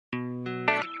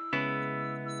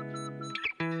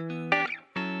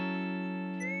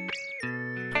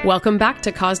Welcome back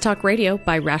to Cause Talk Radio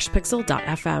by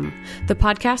RashPixel.fm, the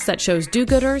podcast that shows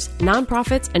do-gooders,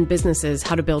 nonprofits, and businesses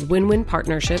how to build win-win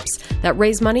partnerships that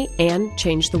raise money and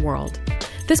change the world.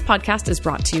 This podcast is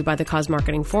brought to you by the Cause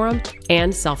Marketing Forum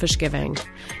and Selfish Giving.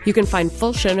 You can find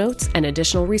full show notes and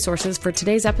additional resources for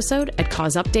today's episode at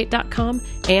causeupdate.com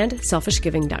and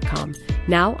selfishgiving.com.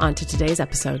 Now, on to today's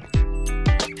episode.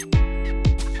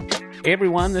 Hey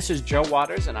everyone, this is Joe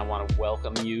Waters, and I want to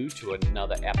welcome you to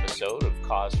another episode of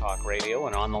Cause Talk Radio.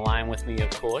 And on the line with me,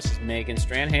 of course, is Megan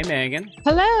Strand. Hey, Megan.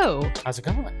 Hello. How's it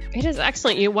going? It is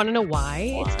excellent. You want to know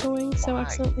why it's going so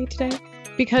excellently today?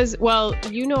 Because, well,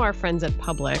 you know our friends at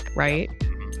Public, right?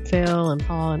 Mm-hmm. Phil and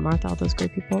Paul and Martha, all those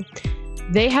great people.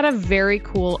 They had a very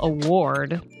cool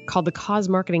award called the Cause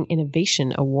Marketing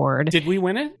Innovation Award. Did we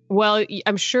win it? Well,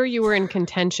 I'm sure you were in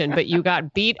contention, but you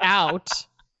got beat out.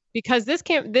 Because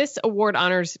this award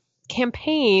honors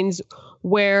campaigns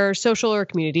where social or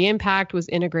community impact was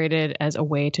integrated as a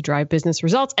way to drive business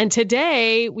results. And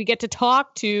today we get to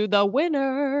talk to the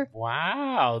winner.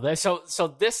 Wow.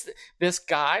 So this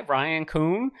guy, Ryan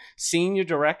Kuhn, Senior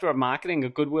Director of Marketing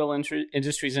at Goodwill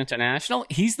Industries International,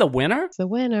 he's the winner? It's the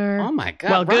winner. Oh my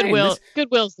God. Well, Ryan,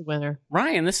 Goodwill's the winner.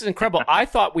 Ryan, this is incredible. I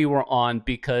thought we were on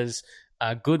because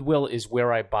Goodwill is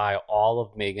where I buy all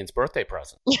of Megan's birthday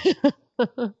presents.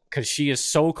 Because she is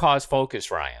so cause-focused,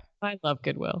 Ryan. I love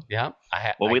Goodwill. Yeah.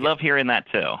 We love hearing that,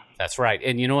 too. That's right.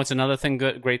 And you know what's another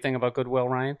great thing about Goodwill,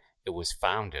 Ryan? It was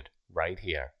founded right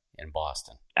here in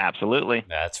Boston. Absolutely.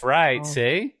 That's right. Oh.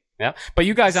 See? Yeah. But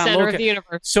you guys aren't Center of the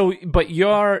universe. So, but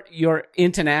your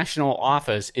international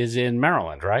office is in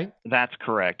Maryland, right? That's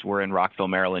correct. We're in Rockville,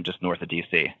 Maryland, just north of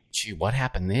D.C. Gee, what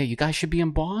happened there? You guys should be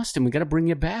in Boston. We got to bring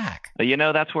you back. You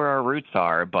know, that's where our roots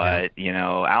are. But, You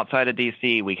know, outside of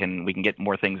D.C., we can get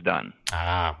more things done.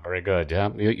 Ah, very good. Yeah.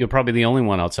 You're probably the only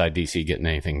one outside D.C. getting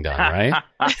anything done, right?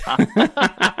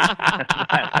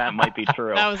 that might be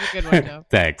true. That was a good one, Joe.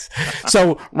 Thanks.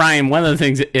 So, Ryan, one of the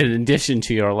things, in addition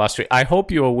to your illustrious, I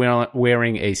hope you are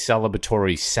wearing a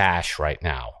celebratory sash right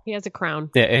now. He has a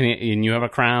crown. Yeah, and you have a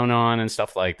crown on and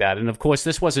stuff like that. And, of course,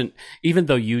 this wasn't, even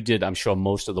though you did, I'm sure,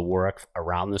 most of the work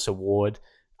around this award,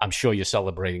 I'm sure you're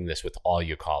celebrating this with all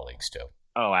your colleagues, too.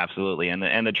 Oh, absolutely. And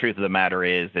the truth of the matter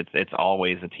is it's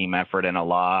always a team effort, and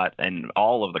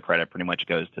all of the credit pretty much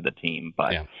goes to the team.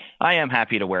 But yeah. I am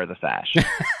happy to wear the sash.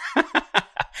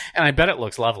 And I bet it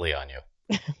looks lovely on you.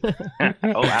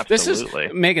 Oh,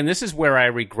 absolutely. Megan, this is where I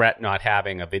regret not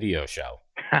having a video show.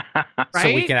 Right?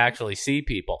 So we can actually see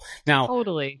people. Now,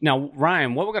 totally. Now,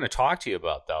 Ryan, what we're going to talk to you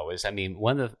about, though, is, I mean,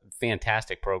 one of the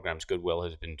fantastic programs Goodwill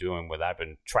has been doing, what I've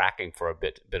been tracking for a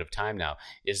bit of time now,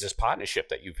 is this partnership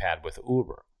that you've had with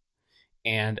Uber.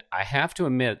 And I have to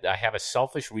admit, I have a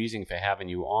selfish reason for having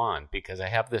you on, because I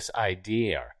have this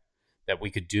idea that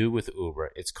we could do with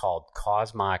Uber. It's called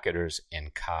Cause Marketers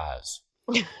in Cars.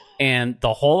 And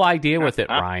the whole idea with it,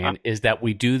 Ryan, is that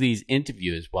we do these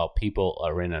interviews while people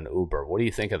are in an Uber. What do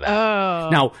you think of that? Oh.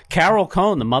 Now, Carol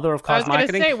Cohn, the mother of Cause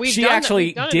Marketing, she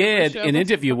actually did an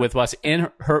interview with us in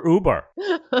her Uber.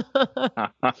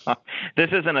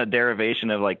 This isn't a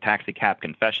derivation of like Taxi Cab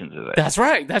Confessions, is it? That's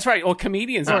right. Or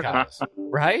Comedians in Cars,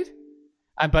 right?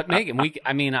 But Megan,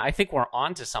 I think we're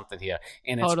onto something here,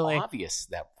 and it's obvious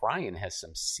that Ryan has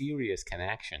some serious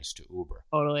connections to Uber.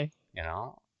 Totally. You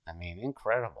know? I mean,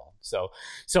 incredible. So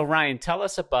Ryan, tell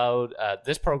us about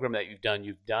this program that you've done.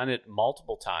 You've done it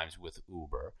multiple times with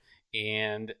Uber.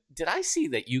 And did I see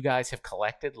that you guys have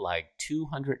collected like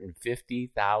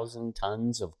 250,000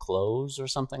 tons of clothes or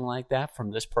something like that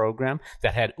from this program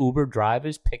that had Uber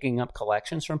drivers picking up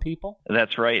collections from people?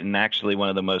 That's right. And actually, one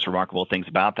of the most remarkable things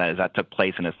about that is that took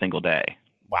place in a single day.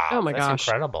 Wow. Oh my gosh. That's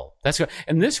incredible. That's good.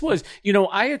 And this was,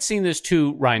 I had seen this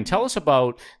too, Ryan. Tell us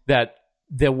about that.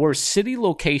 There were city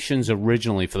locations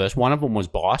originally for this. One of them was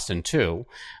Boston, too.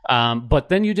 But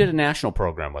then you did a national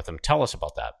program with them. Tell us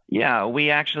about that. Yeah, we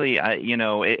actually,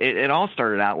 it all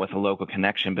started out with a local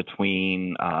connection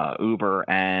between Uber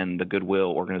and the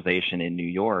Goodwill organization in New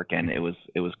York. And it was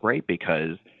great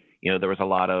because, there was a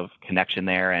lot of connection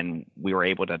there, and we were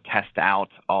able to test out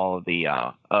all of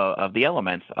the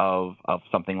elements of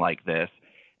something like this.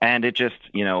 And it just,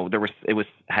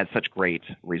 had such great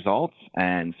results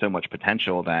and so much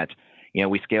potential that,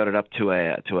 we scaled it up to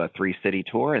a 3-city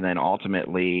tour, and then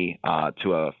ultimately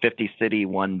to a 50-city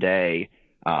one-day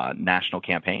national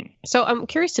campaign. So I'm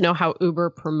curious to know how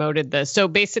Uber promoted this. So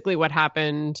basically what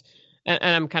happened, and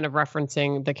I'm kind of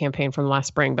referencing the campaign from last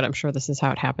spring, but I'm sure this is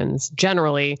how it happens.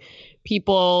 Generally,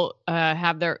 people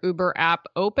have their Uber app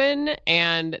open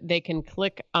and they can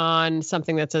click on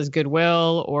something that says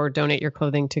Goodwill or donate your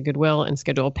clothing to Goodwill and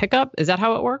schedule a pickup. Is that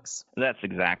how it works? That's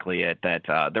exactly it. That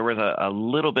there was a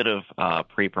little bit of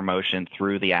pre-promotion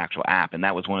through the actual app, and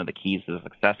that was one of the keys to the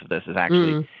success of this is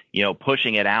actually,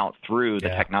 pushing it out through the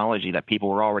technology that people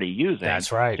were already using.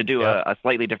 That's right. To do a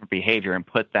slightly different behavior and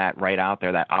put that right out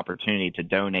there, that opportunity to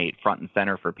donate front and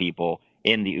center for people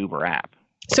in the Uber app.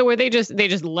 So were they just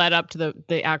led up to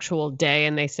the actual day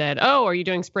and they said, "Oh, are you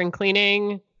doing spring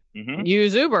cleaning?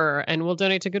 Use Uber and we'll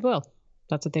donate to Goodwill."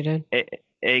 That's what they did.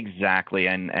 Exactly.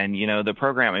 And the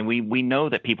program, and we know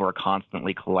that people are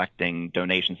constantly collecting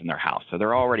donations in their house. So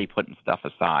they're already putting stuff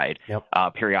aside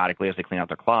periodically as they clean out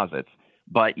their closets.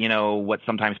 But, what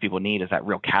sometimes people need is that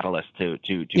real catalyst to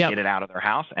get it out of their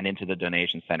house and into the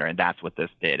donation center. And that's what this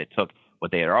did. It took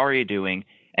what they are already doing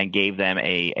and gave them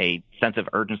a sense of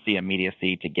urgency,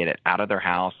 immediacy to get it out of their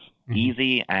house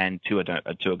easy and to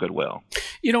a Goodwill.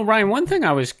 Ryan, one thing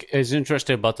I was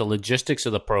interested about the logistics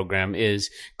of the program is,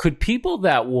 could people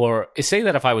that were, say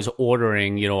that if I was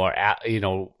ordering, or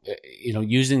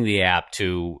using the app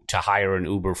to hire an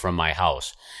Uber from my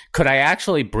house, could I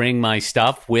actually bring my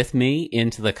stuff with me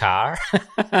into the car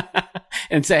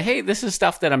and say, "Hey, this is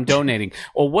stuff that I'm donating"?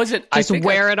 Or was it just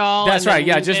wear it all? That's right.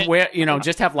 Yeah, just wear,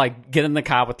 just have get in the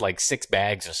car with 6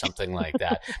 bags or something like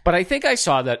that. But I think I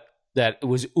saw that it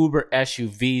was Uber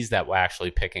SUVs that were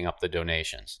actually picking up the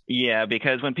donations. Yeah,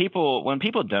 because when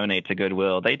people donate to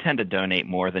Goodwill, they tend to donate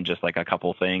more than just a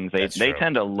couple things. They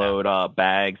tend to load up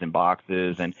bags and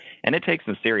boxes, and it takes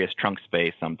some serious trunk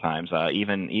space sometimes.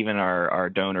 Even our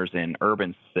donors in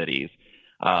urban cities.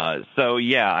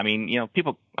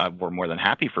 People were more than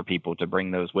happy for people to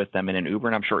bring those with them in an Uber,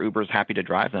 and I'm sure Uber's happy to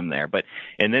drive them there. But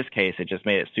in this case, it just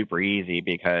made it super easy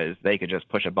because they could just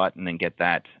push a button and get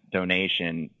that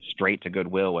donation straight to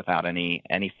Goodwill without any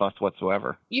fuss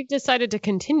whatsoever. You've decided to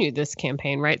continue this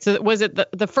campaign, right? So was it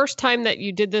the first time that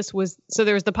you did this so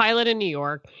there was the pilot in New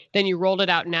York, then you rolled it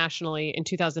out nationally in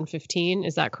 2015,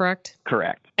 is that correct?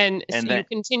 Correct. And so you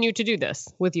continue to do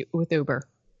this with Uber?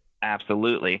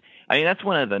 Absolutely. I mean, that's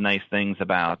one of the nice things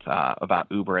about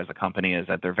Uber as a company is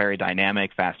that they're very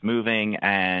dynamic, fast moving,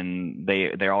 and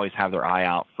they always have their eye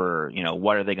out for,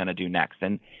 what are they going to do next?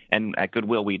 And at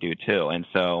Goodwill, we do too. And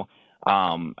so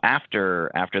after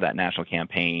that national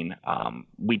campaign,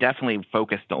 we definitely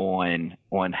focused on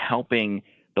helping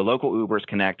the local Ubers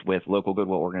connect with local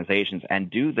Goodwill organizations and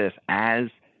do this as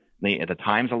the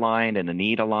times aligned and the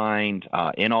need aligned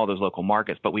in all those local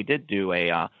markets. But we did do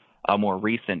a more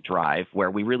recent drive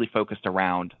where we really focused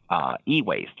around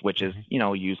e-waste, which is,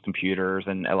 used computers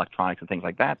and electronics and things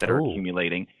like that are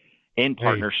accumulating in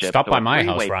partnership. Stop by my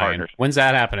house, Ryan. When's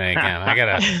that happening again? I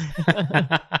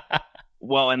gotta.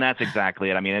 Well, and that's exactly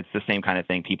it. I mean, it's the same kind of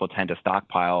thing. People tend to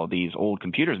stockpile these old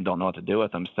computers and don't know what to do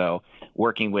with them. So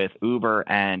working with Uber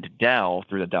and Dell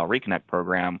through the Dell Reconnect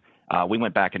program, we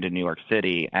went back into New York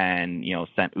City and,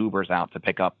 sent Ubers out to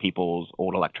pick up people's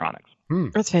old electronics.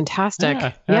 That's fantastic.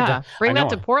 Yeah. Bring that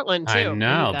to Portland too. I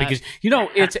know, because you know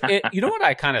what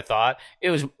I kind of thought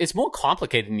it's more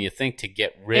complicated than you think to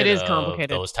get rid of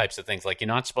those types of things. You're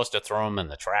not supposed to throw them in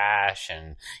the trash,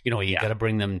 and you got to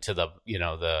bring them to the you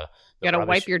got to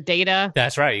wipe your data.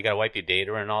 That's right. You got to wipe your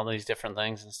data and all these different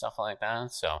things and stuff like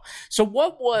that. So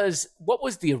what was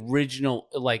the original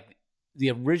the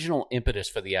original impetus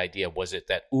for the idea? Was it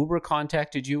that Uber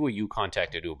contacted you or you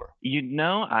contacted Uber?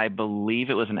 I believe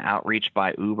it was an outreach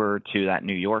by Uber to that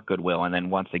New York Goodwill. And then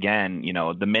once again,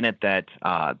 the minute that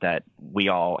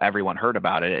everyone heard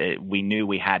about it, we knew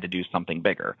we had to do something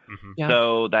bigger. Mm-hmm. Yeah.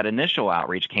 So that initial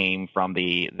outreach came from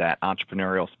that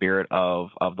entrepreneurial spirit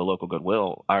of the local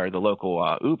Goodwill or the local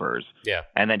Ubers. Yeah.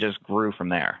 And then just grew from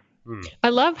there. I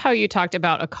love how you talked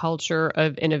about a culture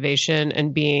of innovation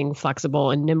and being flexible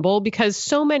and nimble, because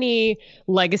so many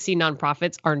legacy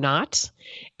nonprofits are not.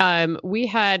 We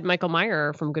had Michael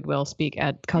Meyer from Goodwill speak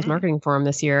at Cause Marketing Forum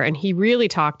this year, and he really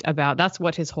talked about that's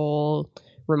what his whole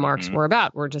remarks were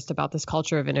about. We're just about this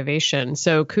culture of innovation.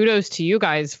 So kudos to you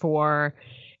guys for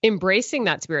embracing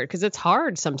that spirit, because it's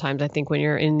hard sometimes, I think, when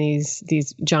you're in these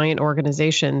giant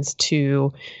organizations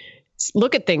to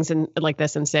look at things like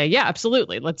this and say, yeah,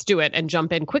 absolutely, let's do it, and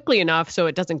jump in quickly enough so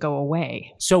it doesn't go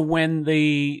away. So when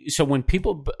the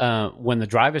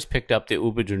drivers picked up the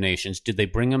Uber donations, did they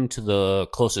bring them to the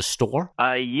closest store?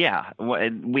 Yeah,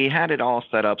 we had it all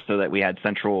set up so that we had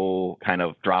central kind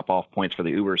of drop-off points for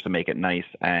the Ubers to make it nice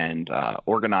and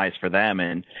organized for them.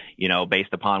 And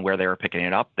based upon where they were picking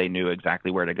it up, they knew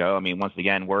exactly where to go. I mean, once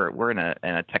again, we're in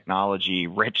a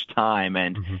technology-rich time,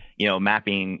 and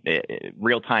mapping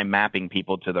real-time mapping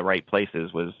people to the right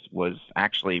places was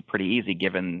actually pretty easy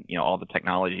given all the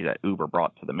technology that Uber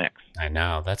brought to the mix. I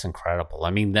know, that's incredible.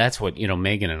 I mean, that's what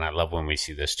Megan and I love when we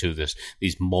see this too.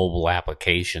 These mobile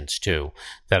applications too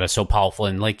that are so powerful.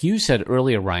 And like you said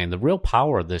earlier, Ryan, the real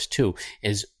power of this too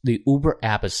is the Uber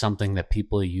app is something that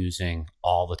people are using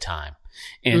all the time.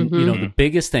 And the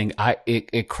biggest thing,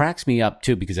 it cracks me up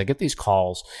too, because I get these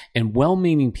calls and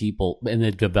well-meaning people, and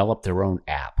they develop their own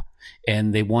app.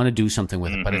 And they want to do something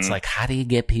with it, but it's like, how do you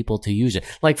get people to use it?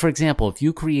 Like, for example, if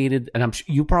you created, and I'm sure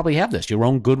you probably have this, your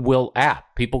own Goodwill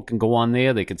app, people can go on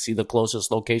there, they can see the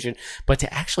closest location, but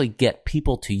to actually get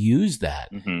people to use that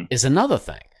is another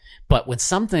thing. But with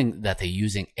something that they're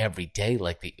using every day,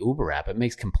 like the Uber app, it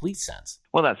makes complete sense.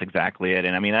 Well, that's exactly it.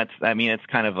 And it's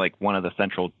kind of like one of the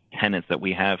central tenets that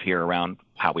we have here around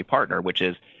how we partner, which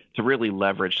is to really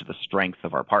leverage the strengths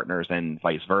of our partners and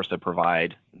vice versa,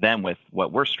 provide them with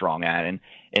what we're strong at. And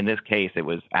in this case, it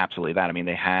was absolutely that. I mean,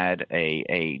 they had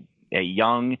a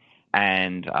young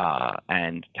and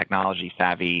technology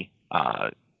savvy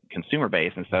consumer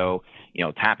base. And so,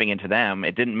 tapping into them,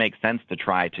 it didn't make sense to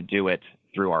try to do it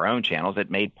through our own channels.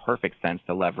 It made perfect sense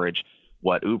to leverage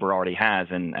what Uber already has,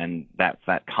 and that's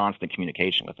that constant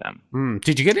communication with them.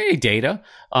 Did you get any data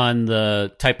on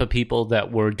the type of people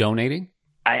that were donating?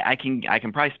 I can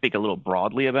probably speak a little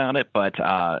broadly about it, but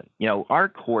our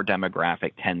core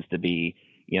demographic tends to be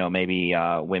maybe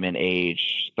women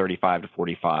age 35 to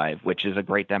 45, which is a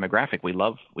great demographic. We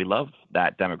love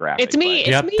that demographic. It's me.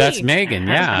 Yep, me. That's Megan.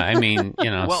 Yeah, I mean,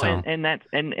 Well, so. and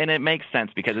it makes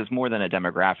sense because it's more than a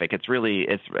demographic. It's really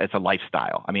it's a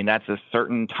lifestyle. I mean, that's a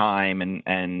certain time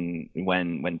and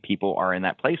when people are in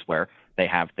that place where they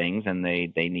have things and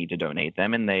they need to donate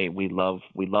them, and we love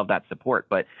that support.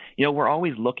 But we're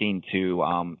always looking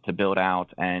to build out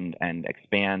and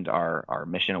expand our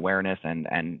mission awareness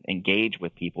and engage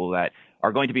with people that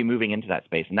are going to be moving into that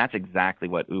space. And that's exactly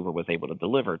what Uber was able to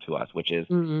deliver to us, which is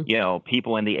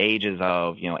people in the ages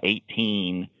of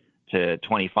 18 to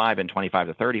 25 and 25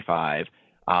 to 35.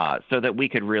 So that we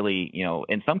could really,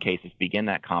 in some cases, begin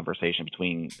that conversation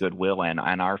between Goodwill and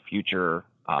our future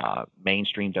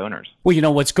mainstream donors.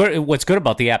 Well, what's good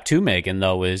about the app too, Megan,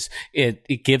 though, is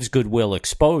it gives Goodwill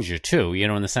exposure too,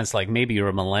 in the sense like maybe you're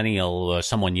a millennial or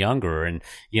someone younger, and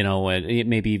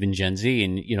maybe even Gen Z,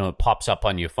 and it pops up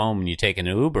on your phone when you take an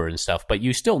Uber and stuff, but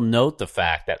you still note the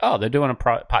fact that they're doing a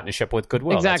partnership with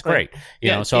Goodwill. Exactly.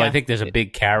 That's great. I think there's a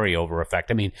big carryover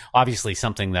effect. I mean, obviously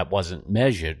something that wasn't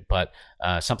measured, but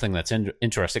something that's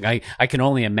interesting. I can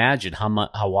only imagine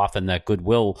how often that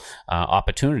Goodwill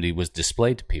opportunity was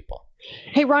displayed to people.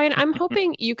 Hey, Ryan, I'm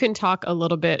hoping you can talk a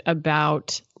little bit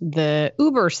about the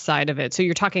Uber side of it. So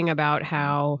you're talking about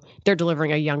how they're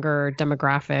delivering a younger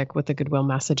demographic with the Goodwill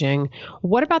messaging.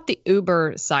 What about the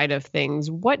Uber side of things?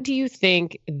 What do you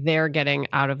think they're getting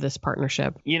out of this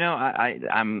partnership?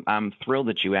 I'm thrilled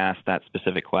that you asked that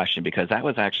specific question, because that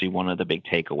was actually one of the big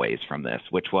takeaways from this,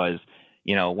 which was,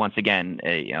 once again,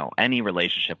 any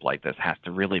relationship like this has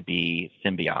to really be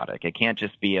symbiotic. It can't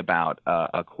just be about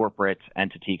a corporate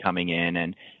entity coming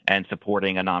in and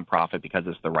supporting a nonprofit because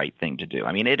it's the right thing to do.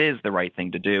 I mean, it is the right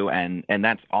thing to do, and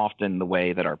that's often the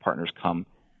way that our partners come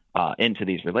into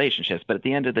these relationships. But at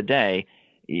the end of the day,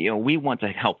 we want to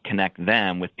help connect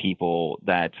them with people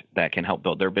that can help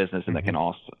build their business and that can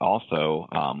also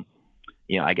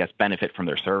benefit from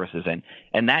their services.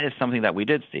 And that is something that we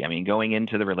did see. I mean, going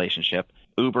into the relationship,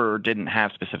 Uber didn't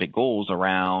have specific goals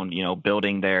around,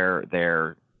 building their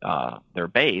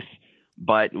base,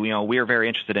 but, we were very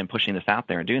interested in pushing this out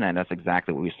there and doing that. And that's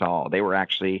exactly what we saw. They were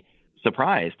actually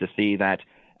surprised to see that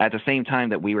at the same time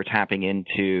that we were tapping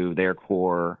into their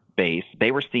core base,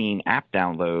 they were seeing app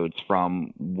downloads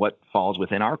from what falls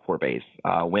within our core base,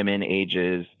 women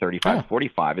ages 35 to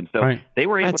 45. And so they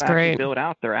were able to actually build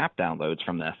out their app downloads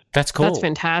from this. That's cool. That's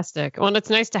fantastic. Well, and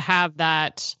it's nice to have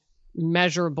that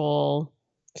measurable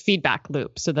feedback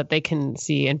loop so that they can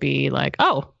see and be like,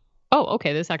 oh,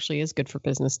 okay, this actually is good for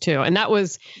business too. And that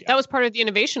was part of the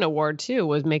Innovation Award too,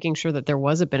 was making sure that there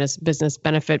was a business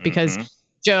benefit, because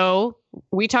Joe,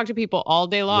 we talk to people all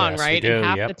day long, right? And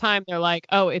half the time they're like,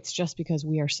 oh, it's just because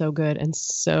we are so good and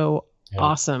so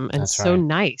awesome and That's so right.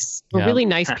 nice. We're really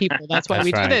nice people. That's why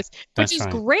we do this, which is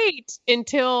great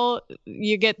until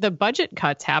you get the budget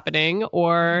cuts happening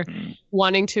or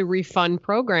wanting to refund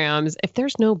programs. If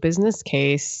there's no business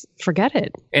case, forget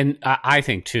it. And I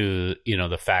think too,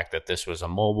 the fact that this was a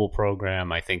mobile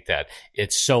program, I think that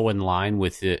it's so in line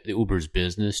with the Uber's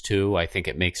business too. I think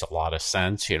it makes a lot of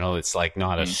sense. It's like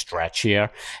not a stretch here.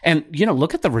 And,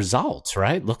 look at the results,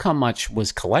 right? Look how much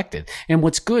was collected. And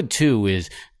what's good too is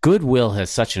Goodwill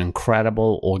has such an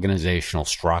incredible organizational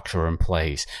structure in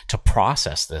place to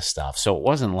process this stuff. So it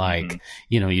wasn't like,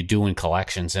 you're doing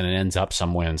collections and it ends up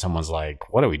somewhere and someone's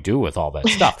like, what do we do with all that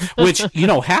stuff? Which,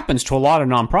 happens to a lot of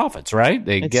nonprofits, right?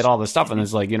 They get all this stuff and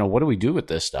it's like, what do we do with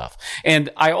this stuff?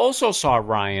 And I also saw,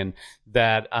 Ryan,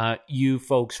 that you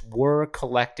folks were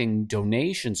collecting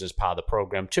donations as part of the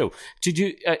program too.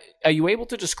 Are you able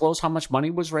to disclose how much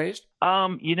money was raised? I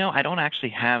don't actually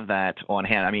have that on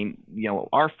hand. I mean,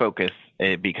 our focus,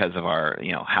 because of our,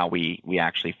 how we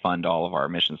actually fund all of our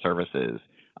mission services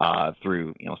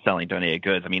through, selling donated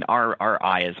goods. I mean, our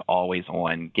eye is always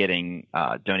on getting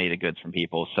donated goods from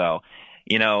people. So,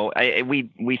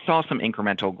 we saw some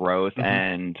incremental growth,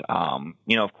 and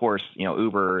of course,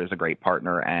 Uber is a great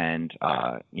partner and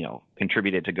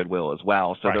contributed to Goodwill as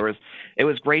well. So it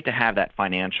was great to have that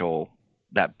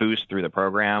that boost through the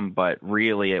program, but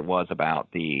really it was about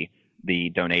the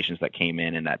donations that came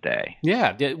in that day.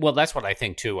 Yeah, well, that's what I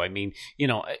think too. I mean,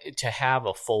 to have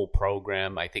a full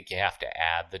program, I think you have to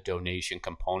add the donation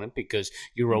component because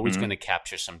you're always going to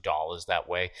capture some dollars that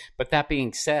way. But that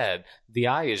being said, the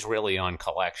eye is really on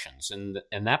collections, and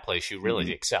in that place you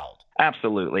really excelled.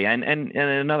 Absolutely, and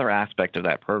another aspect of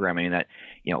that programming that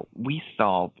we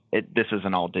saw this is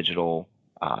an all digital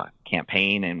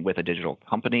campaign, and with a digital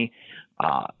company.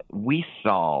 We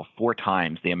saw 4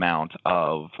 times the amount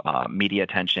of media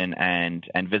attention and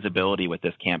visibility with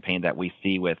this campaign that we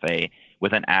see with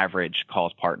an average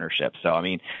calls partnership. So I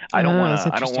mean, I don't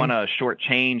want to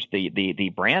shortchange the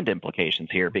brand implications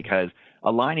here, because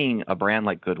aligning a brand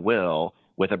like Goodwill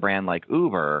with a brand like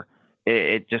Uber,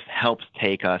 it just helps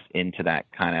take us into that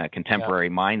kind of contemporary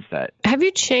mindset. Have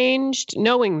you changed,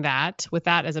 knowing that, with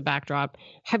that as a backdrop,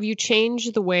 have you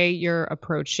changed the way you're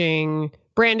approaching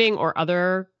branding or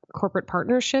other corporate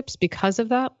partnerships because of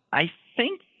that? I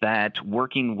think that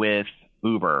working with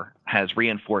Uber has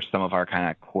reinforced some of our kind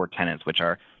of core tenets, which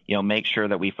are, make sure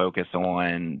that we focus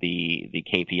on the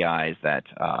KPIs that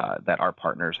our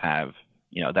partners have,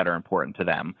 that are important to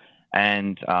them.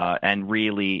 And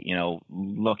really,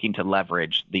 looking to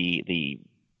leverage the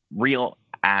real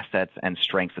assets and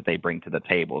strengths that they bring to the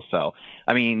table. So,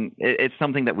 I mean, it's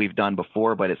something that we've done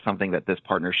before, but it's something that this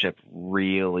partnership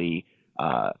really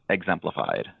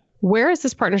exemplified. Where is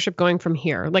this partnership going from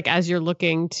here? Like, as you're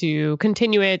looking to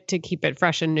continue it, to keep it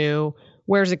fresh and new,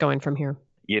 where's it going from here?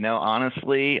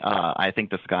 Honestly, I think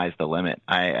the sky's the limit.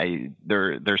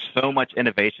 There's so much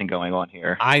innovation going on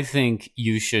here. I think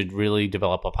you should really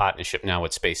develop a partnership now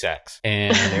with SpaceX.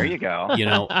 And there you go. And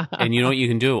you know what you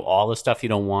can do? All the stuff you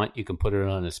don't want, you can put it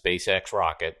on a SpaceX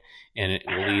rocket, and it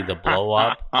will either blow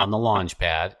up on the launch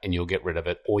pad and you'll get rid of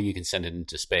it, or you can send it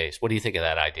into space. What do you think of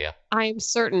that idea? I am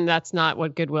certain that's not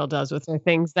what Goodwill does with their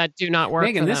things that do not work.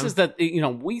 Megan, for this them. is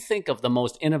the, we think of the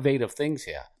most innovative things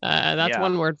here. That's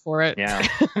one word for it. Yeah.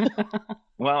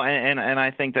 Well, and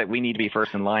I think that we need to be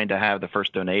first in line to have the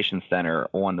first donation center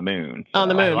on the moon. On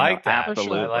the moon. I like that.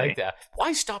 Absolutely. I like that.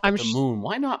 Why stop at the moon?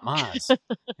 Why not Mars?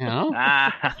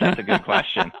 That's a good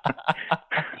question.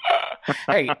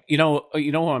 Hey, you know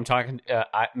who I'm talking,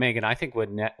 Megan. I think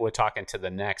we're talking to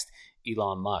the next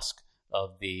Elon Musk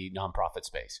of the nonprofit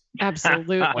space.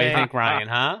 Absolutely. What do you think, Ryan?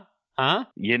 Huh?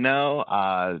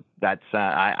 That's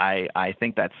I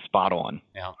think that's spot on.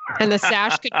 Yeah. And the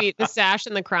sash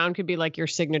and the crown could be like your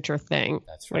signature thing.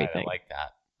 That's right. I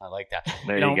like that.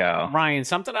 There you go. Ryan,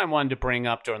 something I wanted to bring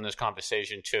up during this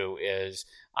conversation too is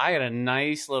I had a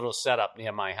nice little setup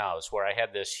near my house where I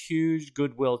had this huge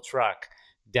Goodwill truck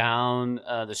down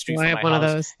the street from my house. One of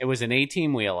those. It was an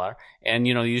 18-wheeler, and they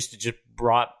used to just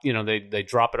they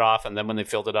drop it off, and then when they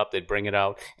filled it up, they'd bring it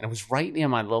out, and it was right near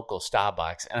my local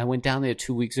Starbucks. And I went down there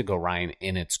 2 weeks ago, Ryan,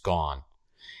 and it's gone.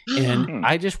 And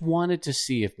I just wanted to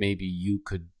see if maybe you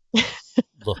could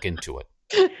look into it.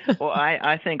 Well,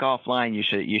 I think offline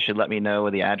you should let me know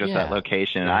the address, that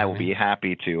location, and I will be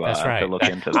happy to look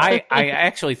into that. I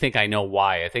actually think I know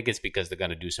why. I think it's because they're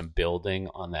going to do some building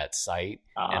on that site,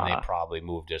 and they probably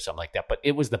moved or something like that. But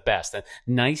it was the best. The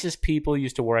nicest people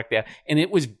used to work there, and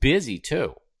it was busy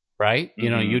too, right?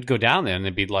 Mm-hmm. You'd go down there, and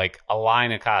there'd be like a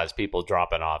line of cars, people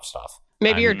dropping off stuff.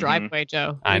 Maybe your driveway,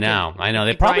 Joe. I know.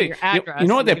 They probably, you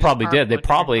know what they probably did? They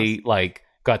probably like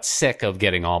got sick of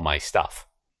getting all my stuff.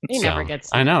 He never gets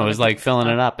sick. I know, it was like filling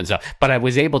it up and stuff. But I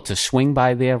was able to swing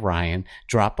by there, Ryan,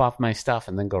 drop off my stuff,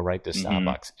 and then go right to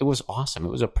Starbucks. It was awesome. It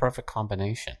was a perfect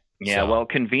combination. Yeah, well,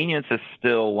 convenience is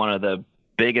still one of the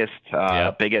biggest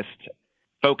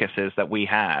focuses that we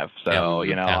have. So,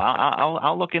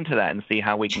 I'll look into that and see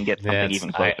how we can get something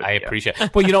even closer. I appreciate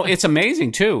it. Well, it's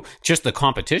amazing too, just the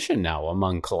competition now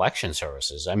among collection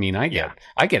services. I mean, I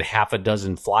get half a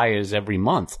dozen flyers every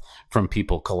month from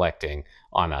people collecting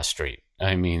on our street.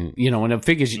 I mean, and it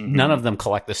figures none of them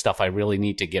collect the stuff I really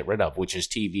need to get rid of, which is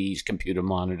TVs, computer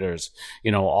monitors,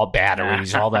 all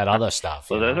batteries, all that other stuff.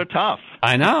 So those are tough.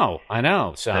 I know.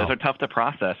 So those are tough to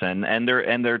process, and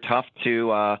they're tough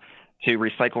to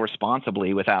recycle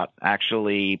responsibly without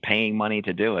actually paying money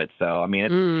to do it. So, I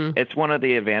mean, it's one of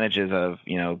the advantages of,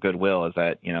 Goodwill is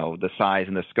that, the size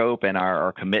and the scope and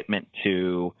our commitment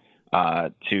to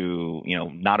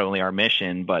not only our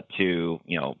mission, but to,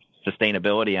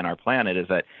 sustainability in our planet is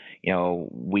that,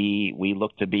 we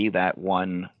look to be that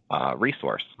one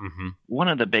resource. One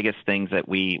of the biggest things that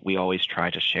we always try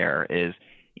to share is,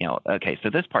 so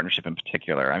this partnership in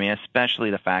particular, I mean, especially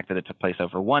the fact that it took place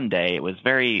over one day, it was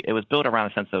built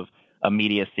around a sense of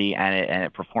immediacy, and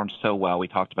it performed so well. We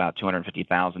talked about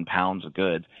 250,000 pounds of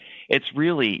goods. It's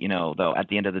really, though, at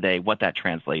the end of the day, what that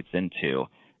translates into.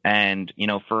 And,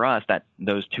 for us, that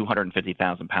those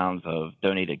 250,000 pounds of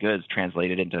donated goods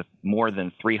translated into more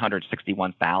than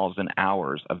 361,000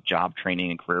 hours of job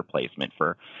training and career placement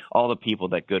for all the people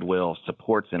that Goodwill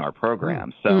supports in our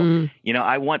program. So,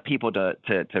 I want people to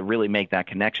really make that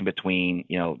connection between,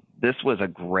 this was a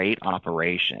great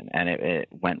operation and it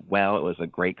went well. It was a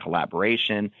great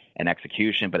collaboration and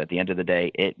execution. But at the end of the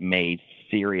day, it made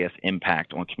serious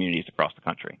impact on communities across the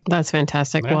country. That's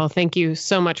fantastic. Yeah. Well, thank you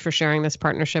so much for sharing this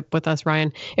partnership with us,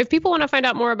 Ryan. If people want to find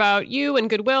out more about you and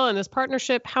Goodwill and this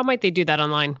partnership, how might they do that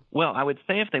online? Well, I would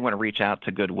say if they want to reach out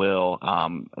to Goodwill,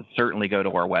 certainly go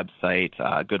to our website,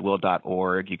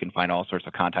 goodwill.org. You can find all sorts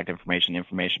of contact information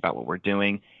about what we're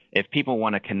doing. If people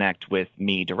want to connect with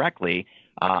me directly,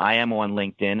 I am on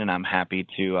LinkedIn, and I'm happy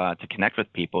to connect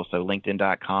with people. So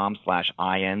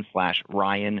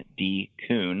linkedin.com/IN/Ryan D.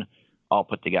 Kuhn, all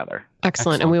put together.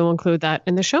 Excellent. And we will include that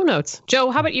in the show notes.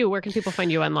 Joe, how about you? Where can people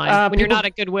find you online when you're not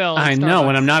at Goodwill? I know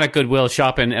when I'm not at Goodwill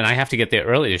shopping, and I have to get there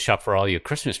early to shop for all your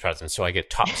Christmas presents, so I get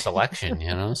top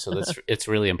selection, so it's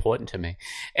really important to me.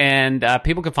 And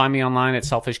people can find me online at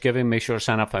Selfish Giving. Make sure to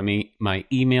sign up for my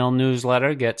email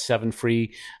newsletter. Get 7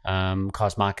 free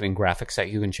cause marketing graphics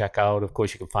that you can check out. Of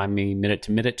course, you can find me minute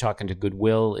to minute talking to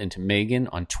Goodwill and to Megan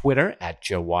on Twitter at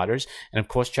Joe Waters. And of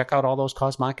course, check out all those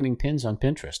cause marketing pins on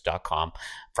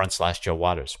Pinterest.com/Joe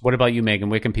Waters. What about you, Megan?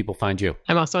 Where can people find you?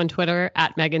 I'm also on Twitter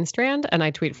at Megan Strand, and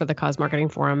I tweet for the Cause Marketing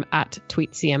Forum at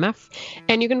TweetCMF.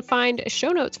 And you can find show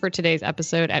notes for today's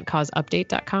episode at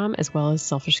causeupdate.com as well as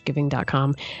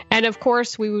selfishgiving.com. And of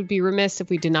course, we would be remiss if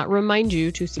we did not remind you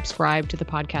to subscribe to the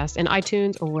podcast in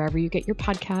iTunes or wherever you get your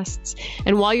podcasts.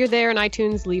 And while you're there in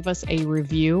iTunes, leave us a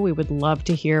review. We would love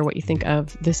to hear what you think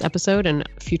of this episode and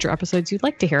future episodes you'd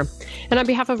like to hear. And on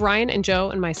behalf of Ryan and Joe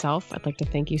and myself, I'd like to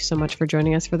thank you so much for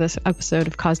joining us for this episode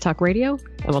of Cause Talk Radio,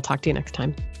 and we'll talk to you next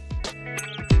time.